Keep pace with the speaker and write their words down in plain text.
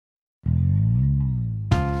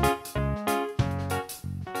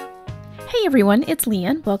Hey everyone, it's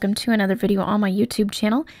Leanne. Welcome to another video on my YouTube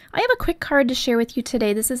channel. I have a quick card to share with you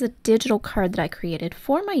today. This is a digital card that I created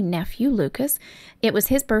for my nephew, Lucas. It was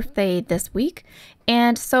his birthday this week,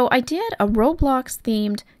 and so I did a Roblox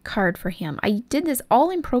themed card for him. I did this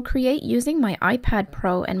all in Procreate using my iPad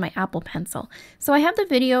Pro and my Apple Pencil. So I have the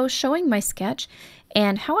video showing my sketch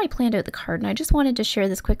and how I planned out the card, and I just wanted to share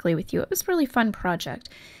this quickly with you. It was a really fun project.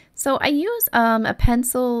 So I use a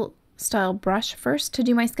pencil style brush first to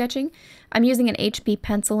do my sketching. I'm using an HB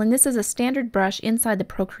pencil, and this is a standard brush inside the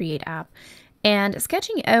Procreate app. And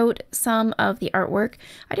sketching out some of the artwork,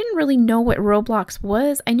 I didn't really know what Roblox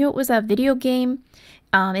was. I knew it was a video game.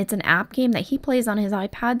 It's an app game that he plays on his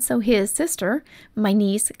iPad. So his sister, my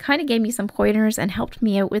niece, kind of gave me some pointers and helped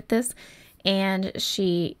me out with this. And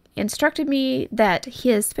she instructed me that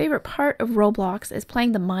his favorite part of Roblox is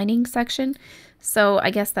playing the mining section. So I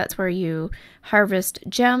guess that's where you harvest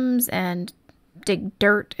gems and dig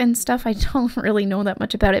dirt and stuff. I don't really know that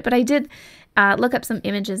much about it, but I did look up some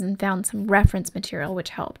images and found some reference material, which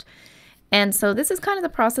helped. And so this is kind of the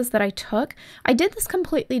process that I took. I did this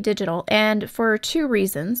completely digital, and for two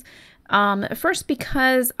reasons. First,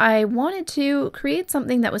 because I wanted to create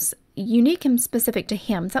something that was unique and specific to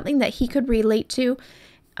him, something that he could relate to,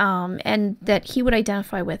 and that he would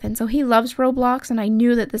identify with. And so he loves Roblox, and I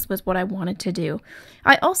knew that this was what I wanted to do.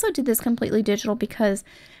 I also did this completely digital because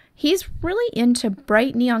he's really into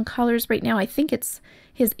bright neon colors right now. I think it's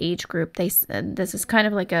his age group. This is kind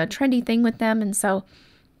of like a trendy thing with them, and so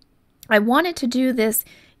I wanted to do this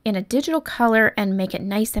in a digital color and make it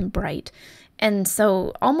nice and bright. And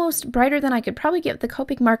so almost brighter than I could probably get with the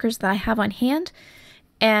Copic markers that I have on hand.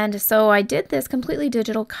 And so I did this completely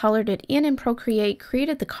digital, colored it in Procreate,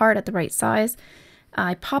 created the card at the right size.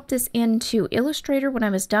 I popped this into Illustrator when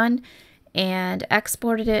I was done and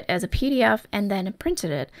exported it as a PDF and then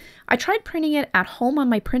printed it. I tried printing it at home on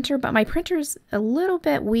my printer, but my printer's a little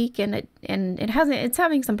bit weak and it's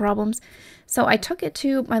having some problems. So I took it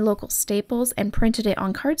to my local Staples and printed it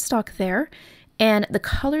on cardstock there. And the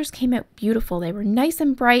colors came out beautiful. They were nice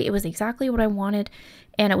and bright. It was exactly what I wanted.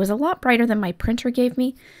 And it was a lot brighter than my printer gave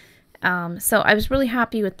me. So I was really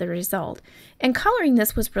happy with the result. And coloring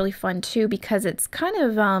this was really fun too, because it's kind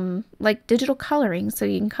of like digital coloring. So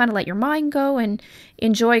you can kind of let your mind go and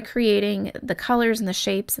enjoy creating the colors and the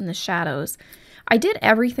shapes and the shadows. I did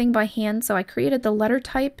everything by hand. So I created the letter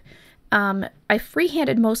type. I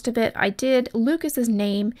freehanded most of it. I did Lucas's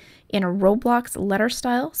name in a Roblox letter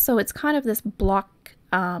style. So it's kind of this block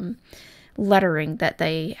lettering that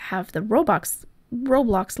they have the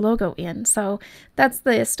Roblox logo in. So that's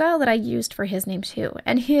the style that I used for his name too.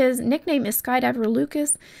 And his nickname is Skydiver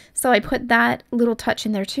Lucas. So I put that little touch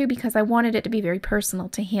in there too because I wanted it to be very personal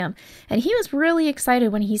to him. And he was really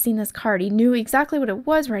excited when he seen this card. He knew exactly what it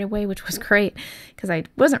was right away, which was great because I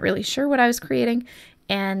wasn't really sure what I was creating.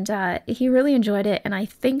 And he really enjoyed it, and I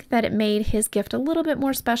think that it made his gift a little bit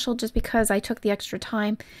more special just because I took the extra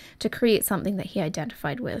time to create something that he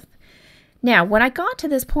identified with. Now, when I got to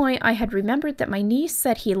this point, I had remembered that my niece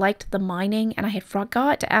said he liked the mining, and I had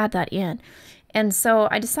forgot to add that in. And so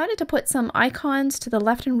I decided to put some icons to the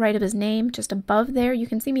left and right of his name, just above there. You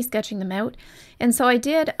can see me sketching them out. And so I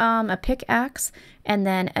did a pickaxe and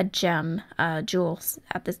then a gem, jewels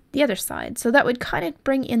at the other side. So that would kind of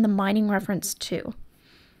bring in the mining reference too.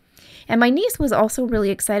 And my niece was also really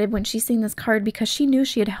excited when she seen this card because she knew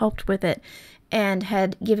she had helped with it and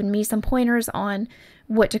had given me some pointers on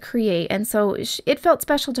what to create. And so it felt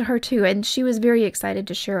special to her too. And she was very excited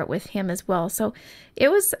to share it with him as well. So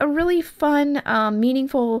it was a really fun,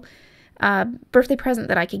 meaningful birthday present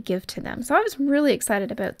that I could give to them. So I was really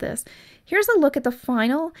excited about this. Here's a look at the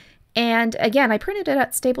final. And again, I printed it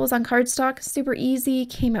at Staples on cardstock. Super easy.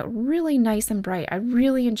 Came out really nice and bright. I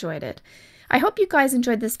really enjoyed it. I hope you guys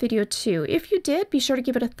enjoyed this video too. If you did, be sure to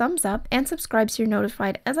give it a thumbs up and subscribe so you're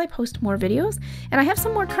notified as I post more videos. And I have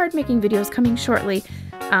some more card making videos coming shortly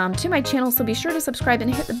to my channel, so be sure to subscribe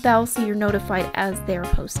and hit the bell so you're notified as they're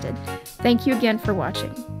posted. Thank you again for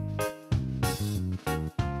watching.